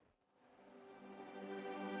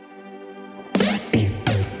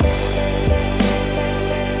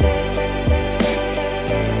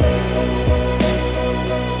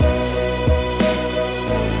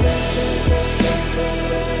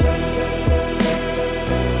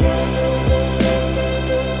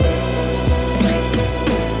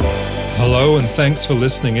Hello and thanks for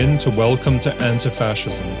listening in to Welcome to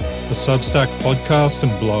Anti-Fascism, a Substack podcast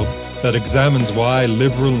and blog that examines why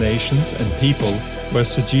liberal nations and people were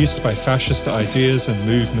seduced by fascist ideas and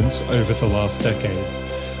movements over the last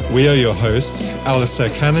decade. We are your hosts, Alistair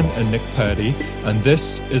Cannon and Nick Purdy, and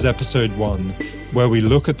this is episode 1, where we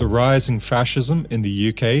look at the rising fascism in the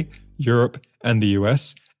UK, Europe and the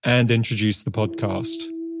US, and introduce the podcast.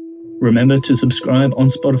 Remember to subscribe on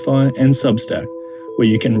Spotify and Substack, where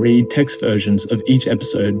you can read text versions of each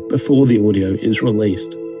episode before the audio is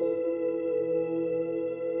released.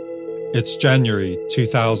 It's January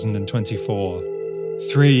 2024.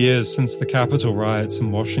 3 years since the Capitol riots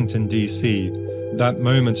in Washington, D.C., that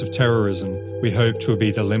moment of terrorism we hoped would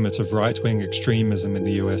be the limit of right-wing extremism in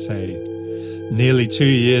the USA. Nearly 2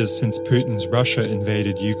 years since Putin's Russia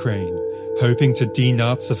invaded Ukraine, hoping to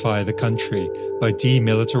denazify the country by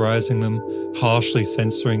demilitarizing them, harshly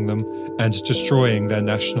censoring them, and destroying their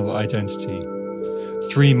national identity.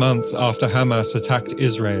 3 months after Hamas attacked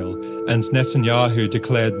Israel and Netanyahu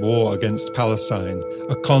declared war against Palestine,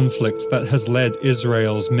 a conflict that has led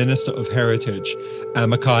Israel's Minister of Heritage,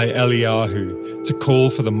 Amichai Eliyahu, to call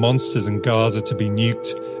for the monsters in Gaza to be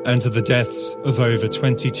nuked and to the deaths of over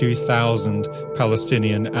 22,000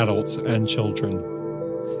 Palestinian adults and children.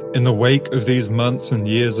 In the wake of these months and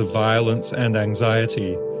years of violence and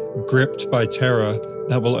anxiety, gripped by terror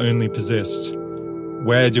that will only persist,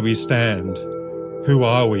 where do we stand? Who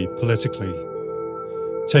are we politically?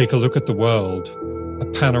 Take a look at the world, a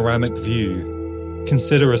panoramic view.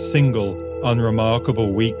 Consider a single,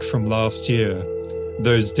 unremarkable week from last year,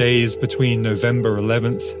 those days between November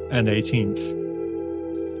 11th and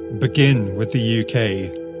 18th. Begin with the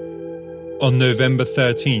UK. On November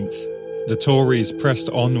 13th, the Tories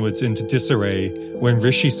pressed onwards into disarray when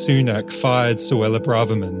Rishi Sunak fired Suella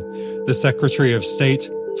Braverman, the Secretary of State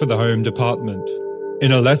for the Home Department.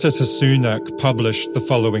 In a letter to Sunak published the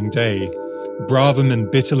following day,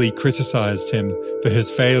 Braverman bitterly criticised him for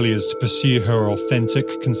his failures to pursue her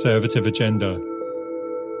authentic conservative agenda.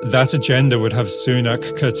 That agenda would have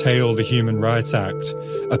Sunak curtail the Human Rights Act,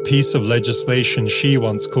 a piece of legislation she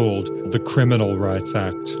once called the Criminal Rights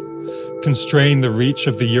Act, constrain the reach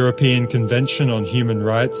of the European Convention on Human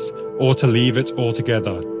Rights, or to leave it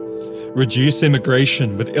altogether, reduce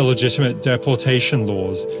immigration with illegitimate deportation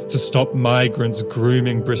laws to stop migrants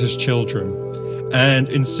grooming British children, and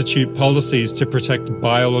institute policies to protect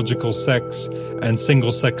biological sex and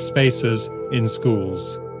single-sex spaces in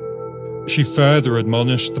schools. She further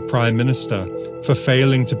admonished the Prime Minister for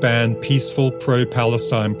failing to ban peaceful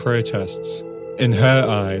pro-Palestine protests. In her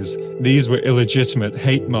eyes, these were illegitimate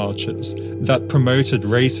hate marches that promoted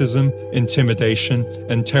racism, intimidation,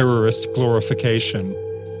 and terrorist glorification.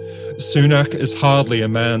 Sunak is hardly a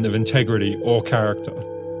man of integrity or character.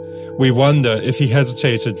 We wonder if he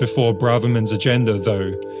hesitated before Braverman's agenda,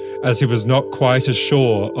 though, as he was not quite as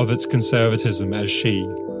sure of its conservatism as she.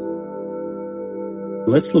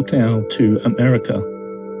 Let's look now to America.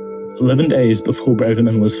 11 days before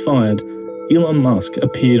Braverman was fired, Elon Musk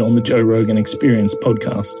appeared on the Joe Rogan Experience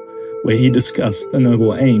podcast, where he discussed the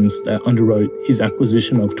noble aims that underwrote his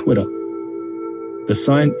acquisition of Twitter. The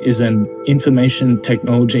site is an information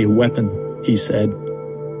technology weapon, he said,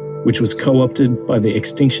 which was co-opted by the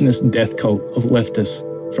extinctionist death cult of leftists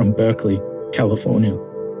from Berkeley, California.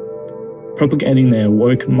 Propagating their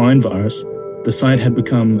woke mind virus, the site had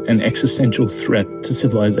become an existential threat to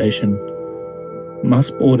civilization.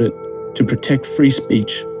 Musk bought it to protect free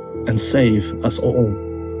speech and save us all.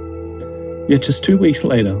 Yet just 2 weeks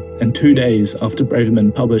later, and 2 days after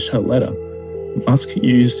Braverman published her letter, Musk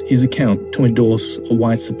used his account to endorse a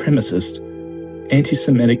white supremacist,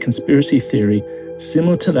 anti-Semitic conspiracy theory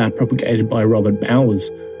similar to that propagated by Robert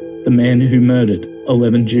Bowers, the man who murdered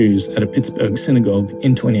 11 Jews at a Pittsburgh synagogue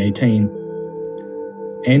in 2018.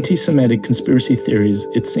 Anti-Semitic conspiracy theories,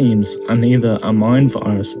 it seems, are neither a mind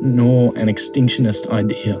virus nor an extinctionist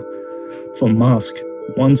idea. For Musk,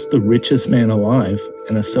 once the richest man alive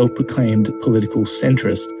and a self-proclaimed political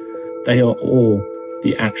centrist, they are all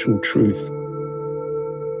the actual truth.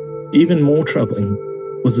 Even more troubling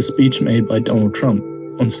was a speech made by Donald Trump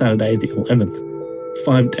on Saturday the 11th,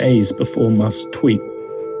 5 days before Musk's tweet.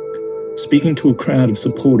 Speaking to a crowd of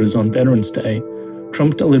supporters on Veterans Day,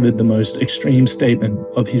 Trump delivered the most extreme statement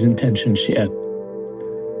of his intentions yet.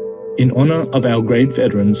 In honor of our great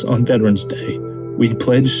veterans on Veterans Day, we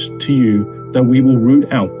pledge to you that we will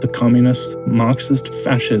root out the communist, Marxist,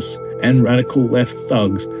 fascist, and radical left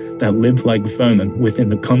thugs that live like vermin within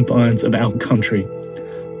the confines of our country,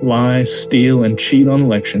 lie, steal, and cheat on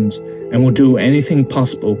elections, and will do anything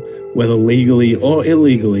possible, whether legally or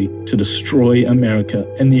illegally, to destroy America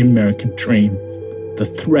and the American dream. the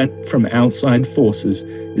threat from outside forces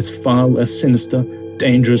is far less sinister,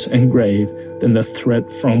 dangerous, and grave than the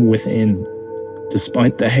threat from within.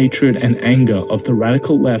 Despite the hatred and anger of the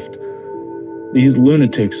radical left, these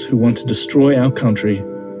lunatics who want to destroy our country,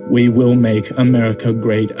 we will make America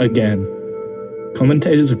great again.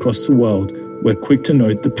 Commentators across the world were quick to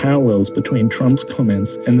note the parallels between Trump's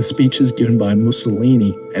comments and the speeches given by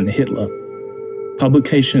Mussolini and Hitler.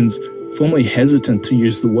 Publications, formerly hesitant to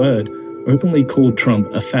use the word, openly called Trump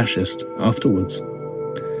a fascist afterwards.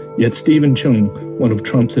 Yet Stephen Chung, one of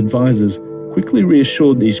Trump's advisors, quickly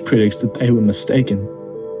reassured these critics that they were mistaken.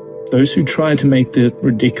 Those who try to make the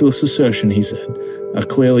ridiculous assertion, he said, are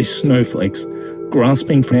clearly snowflakes,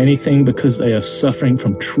 grasping for anything because they are suffering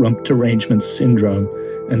from Trump derangement syndrome,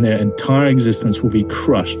 and their entire existence will be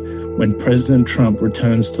crushed when President Trump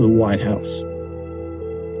returns to the White House.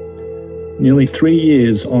 Nearly 3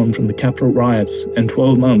 years on from the Capitol riots and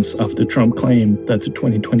 12 months after Trump claimed that the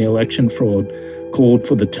 2020 election fraud called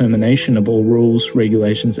for the termination of all rules,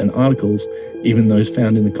 regulations, and articles, even those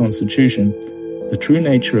found in the Constitution, the true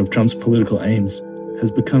nature of Trump's political aims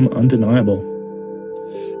has become undeniable.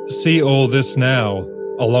 See all this now,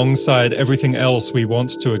 alongside everything else we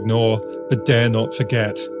want to ignore but dare not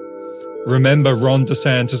forget. Remember Ron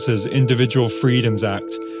DeSantis' Individual Freedoms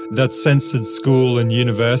Act that censored school and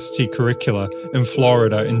university curricula in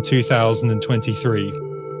Florida in 2023.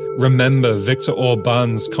 Remember Viktor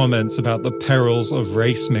Orban's comments about the perils of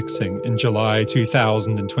race mixing in July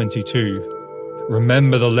 2022.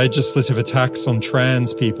 Remember the legislative attacks on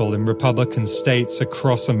trans people in Republican states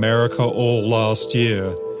across America all last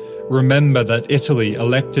year. Remember that Italy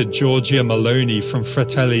elected Giorgia Meloni from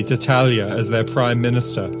Fratelli d'Italia as their prime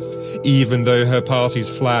minister, even though her party's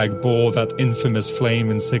flag bore that infamous flame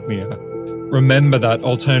insignia. Remember that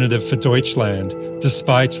Alternative for Deutschland,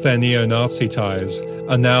 despite their neo-Nazi ties,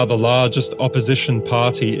 are now the largest opposition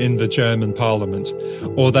party in the German parliament,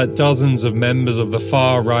 or that dozens of members of the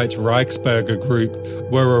far-right Reichsbürger group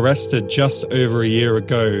were arrested just over a year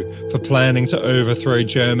ago for planning to overthrow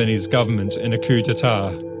Germany's government in a coup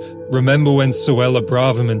d'etat. Remember when Suella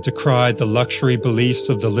Braverman decried the luxury beliefs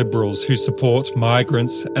of the liberals who support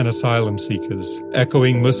migrants and asylum seekers,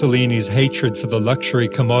 echoing Mussolini's hatred for the luxury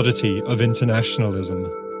commodity of internationalism.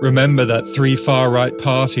 Remember that 3 far-right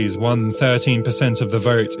parties won 13% of the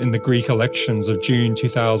vote in the Greek elections of June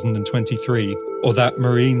 2023, or that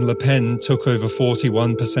Marine Le Pen took over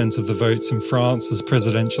 41% of the votes in France's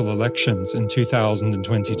presidential elections in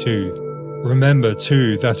 2022. Remember,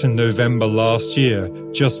 too, that in November last year,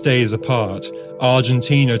 just days apart,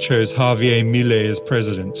 Argentina chose Javier Milei as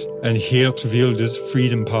president, and Geert Wilders'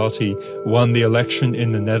 Freedom Party won the election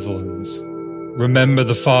in the Netherlands. Remember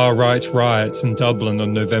the far-right riots in Dublin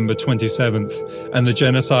on November 27th, and the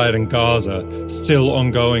genocide in Gaza, still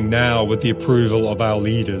ongoing now with the approval of our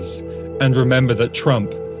leaders. And remember that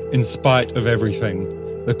Trump, in spite of everything,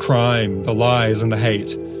 the crime, the lies, and the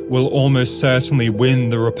hate, will almost certainly win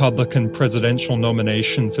the Republican presidential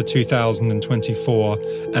nomination for 2024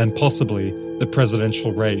 and possibly the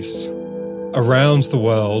presidential race. Around the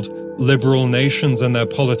world, liberal nations and their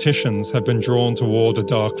politicians have been drawn toward a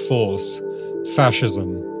dark force,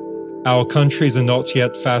 fascism. Our countries are not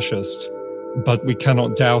yet fascist, but we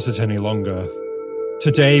cannot doubt it any longer.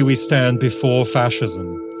 Today we stand before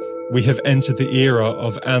fascism. We have entered the era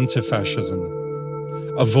of anti-fascism.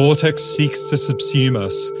 A vortex seeks to subsume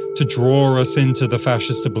us, to draw us into the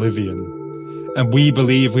fascist oblivion. And we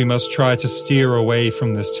believe we must try to steer away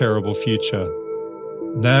from this terrible future.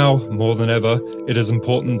 Now, more than ever, it is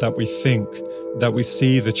important that we think, that we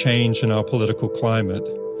see the change in our political climate.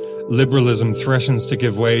 Liberalism threatens to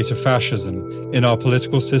give way to fascism in our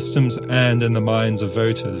political systems and in the minds of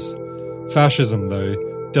voters. Fascism, though,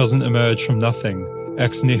 doesn't emerge from nothing,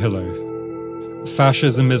 ex nihilo.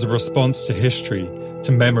 Fascism is a response to history,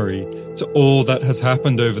 to memory, to all that has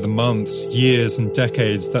happened over the months, years, and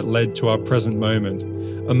decades that led to our present moment,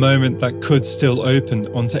 a moment that could still open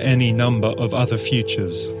onto any number of other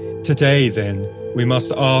futures. Today, then, we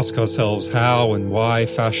must ask ourselves how and why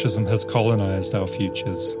fascism has colonized our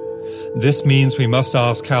futures. This means we must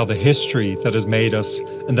ask how the history that has made us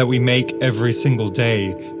and that we make every single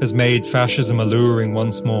day has made fascism alluring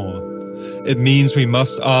once more. It means we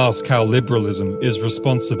must ask how liberalism is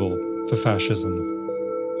responsible for fascism.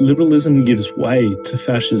 Liberalism gives way to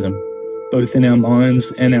fascism, both in our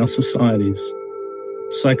minds and our societies.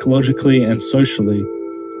 Psychologically and socially,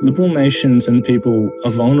 liberal nations and people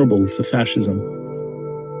are vulnerable to fascism.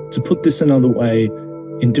 To put this another way,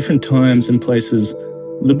 in different times and places,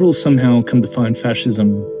 liberals somehow come to find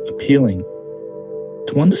fascism appealing.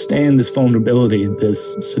 To understand this vulnerability,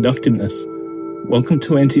 this seductiveness, Welcome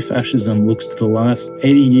to Anti-Fascism looks to the last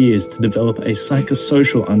 80 years to develop a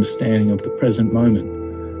psychosocial understanding of the present moment,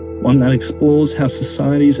 one that explores how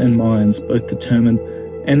societies and minds both determine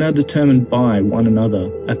and are determined by one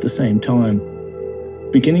another at the same time.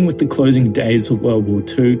 Beginning with the closing days of World War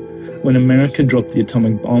II, when America dropped the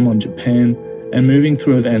atomic bomb on Japan, and moving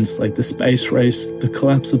through events like the space race, the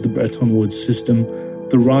collapse of the Bretton Woods system,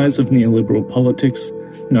 the rise of neoliberal politics,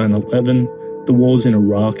 9/11, the wars in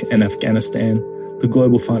Iraq and Afghanistan, the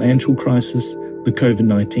global financial crisis, the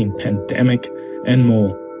COVID-19 pandemic, and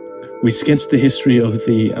more. We sketch the history of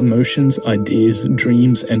the emotions, ideas,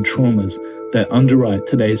 dreams, and traumas that underwrite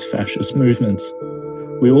today's fascist movements.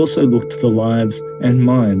 We also look to the lives and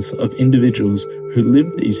minds of individuals who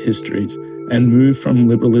lived these histories and moved from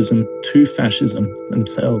liberalism to fascism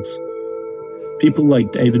themselves. People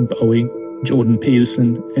like David Bowie, Jordan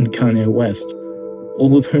Peterson, and Kanye West,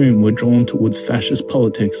 all of whom were drawn towards fascist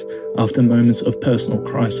politics after moments of personal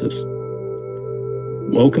crisis.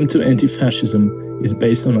 Welcome to Anti-Fascism is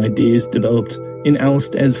based on ideas developed in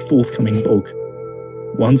Alistair's forthcoming book,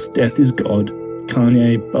 Once Death is God,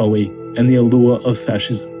 Kanye, Bowie, and the Allure of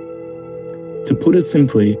Fascism. To put it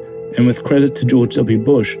simply, and with credit to George W.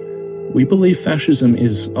 Bush, we believe fascism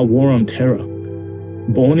is a war on terror.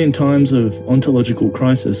 Born in times of ontological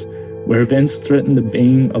crisis, where events threaten the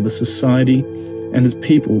being of a society and its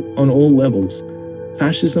people on all levels,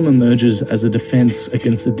 fascism emerges as a defense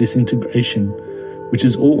against the disintegration, which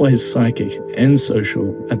is always psychic and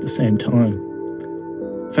social at the same time.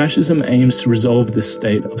 Fascism aims to resolve this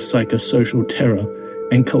state of psychosocial terror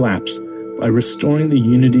and collapse by restoring the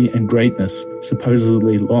unity and greatness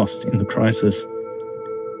supposedly lost in the crisis.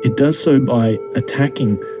 It does so by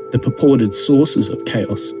attacking the purported sources of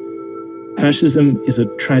chaos. Fascism is a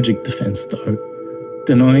tragic defense, though.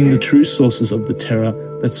 Denying the true sources of the terror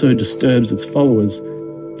that so disturbs its followers,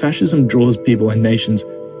 fascism draws people and nations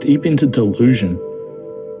deep into delusion.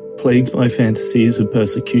 Plagued by fantasies of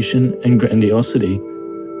persecution and grandiosity,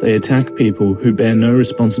 they attack people who bear no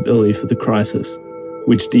responsibility for the crisis,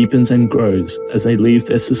 which deepens and grows as they leave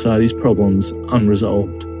their society's problems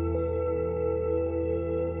unresolved.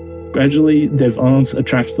 Gradually, their violence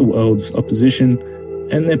attracts the world's opposition,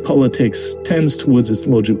 and their politics tends towards its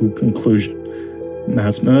logical conclusion: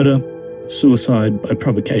 mass murder, suicide by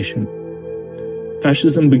provocation.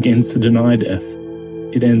 Fascism begins to deny death.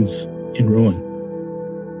 It ends in ruin.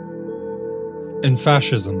 In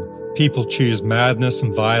fascism, people choose madness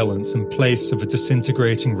and violence in place of a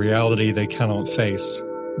disintegrating reality they cannot face.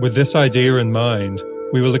 With this idea in mind,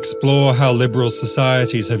 we will explore how liberal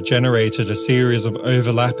societies have generated a series of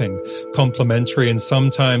overlapping, complementary and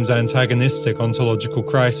sometimes antagonistic ontological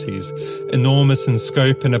crises, enormous in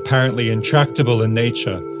scope and apparently intractable in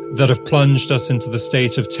nature, that have plunged us into the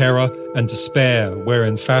state of terror and despair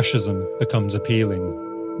wherein fascism becomes appealing.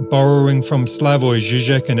 Borrowing from Slavoj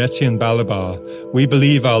Žižek and Etienne Balibar, we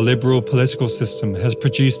believe our liberal political system has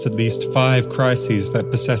produced at least 5 crises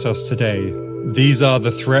that beset us today. These are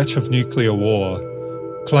the threat of nuclear war,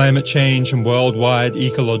 climate change and worldwide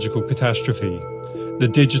ecological catastrophe, the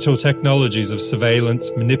digital technologies of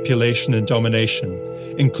surveillance, manipulation and domination,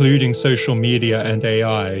 including social media and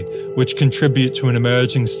AI, which contribute to an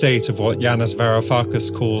emerging state of what Yanis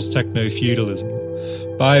Varoufakis calls techno-feudalism,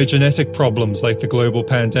 biogenetic problems like the global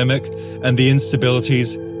pandemic, and the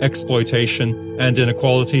instabilities, exploitation, and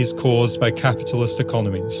inequalities caused by capitalist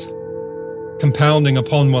economies. Compounding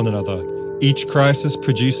upon one another, each crisis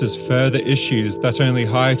produces further issues that only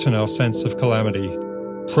heighten our sense of calamity.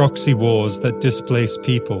 Proxy wars that displace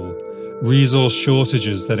people, resource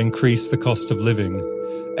shortages that increase the cost of living,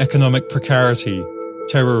 economic precarity,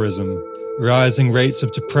 terrorism, rising rates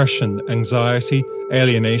of depression, anxiety,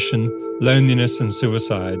 alienation, loneliness and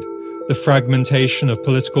suicide, the fragmentation of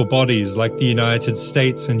political bodies like the United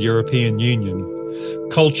States and European Union,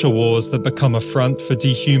 culture wars that become a front for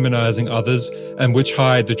dehumanizing others and which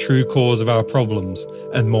hide the true cause of our problems,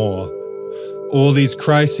 and more. All these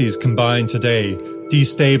crises combine today,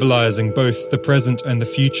 destabilizing both the present and the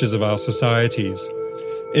futures of our societies.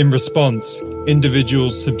 In response,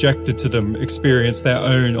 individuals subjected to them experience their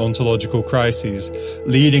own ontological crises,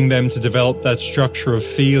 leading them to develop that structure of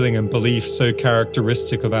feeling and belief so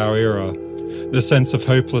characteristic of our era: the sense of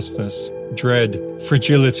hopelessness, dread,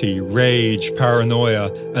 fragility, rage, paranoia,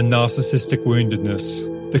 and narcissistic woundedness,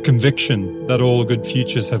 the conviction that all good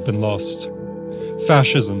futures have been lost.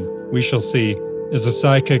 Fascism, we shall see, is a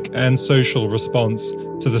psychic and social response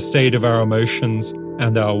to the state of our emotions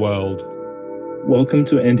and our world. Welcome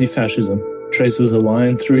to Anti-Fascism traces a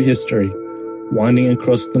line through history, winding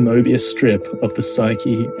across the Mobius strip of the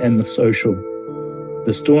psyche and the social.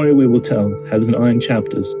 The story we will tell has 9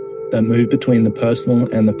 chapters, that move between the personal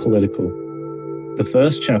and the political. The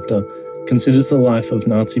first chapter considers the life of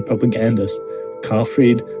Nazi propagandist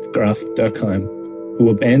Karlfried Graf Durkheim, who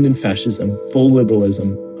abandoned fascism for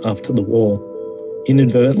liberalism after the war,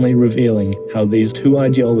 inadvertently revealing how these two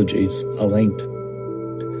ideologies are linked.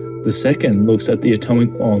 The second looks at the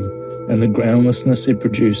atomic bomb and the groundlessness it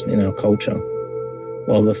produced in our culture,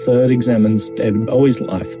 while the third examines David Bowie's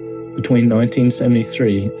life between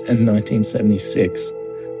 1973 and 1976,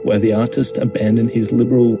 where the artist abandoned his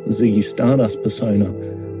liberal Ziggy Stardust persona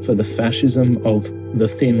for the fascism of the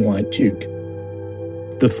Thin White Duke.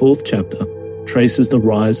 The fourth chapter traces the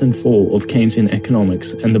rise and fall of Keynesian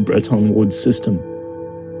economics and the Bretton Woods system,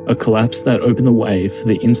 a collapse that opened the way for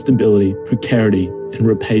the instability, precarity, and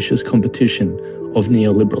rapacious competition of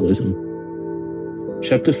neoliberalism.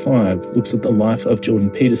 Chapter 5 looks at the life of Jordan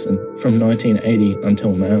Peterson from 1980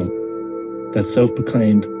 until now, that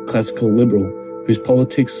self-proclaimed classical liberal whose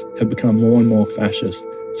politics have become more and more fascist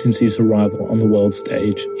since his arrival on the world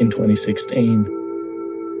stage in 2016.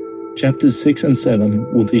 Chapters 6 and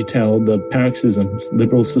 7 will detail the paroxysms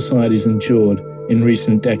liberal societies endured in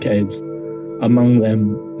recent decades, among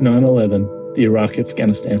them 9/11, the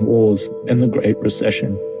Iraq-Afghanistan wars, and the Great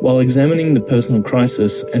Recession, while examining the personal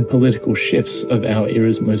crisis and political shifts of our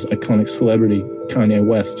era's most iconic celebrity, Kanye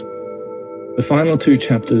West. The final two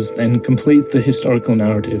chapters then complete the historical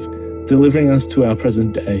narrative, delivering us to our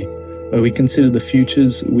present day, where we consider the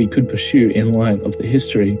futures we could pursue in light of the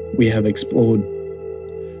history we have explored.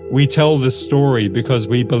 We tell this story because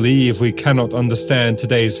we believe we cannot understand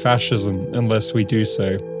today's fascism unless we do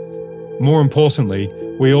so. More importantly,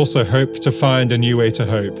 we also hope to find a new way to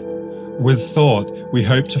hope. With thought, we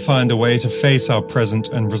hope to find a way to face our present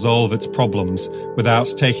and resolve its problems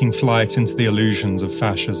without taking flight into the illusions of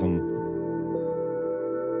fascism.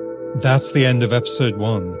 That's the end of episode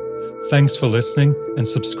 1. Thanks for listening, and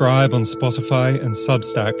subscribe on Spotify and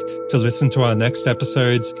Substack to listen to our next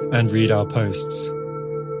episodes and read our posts.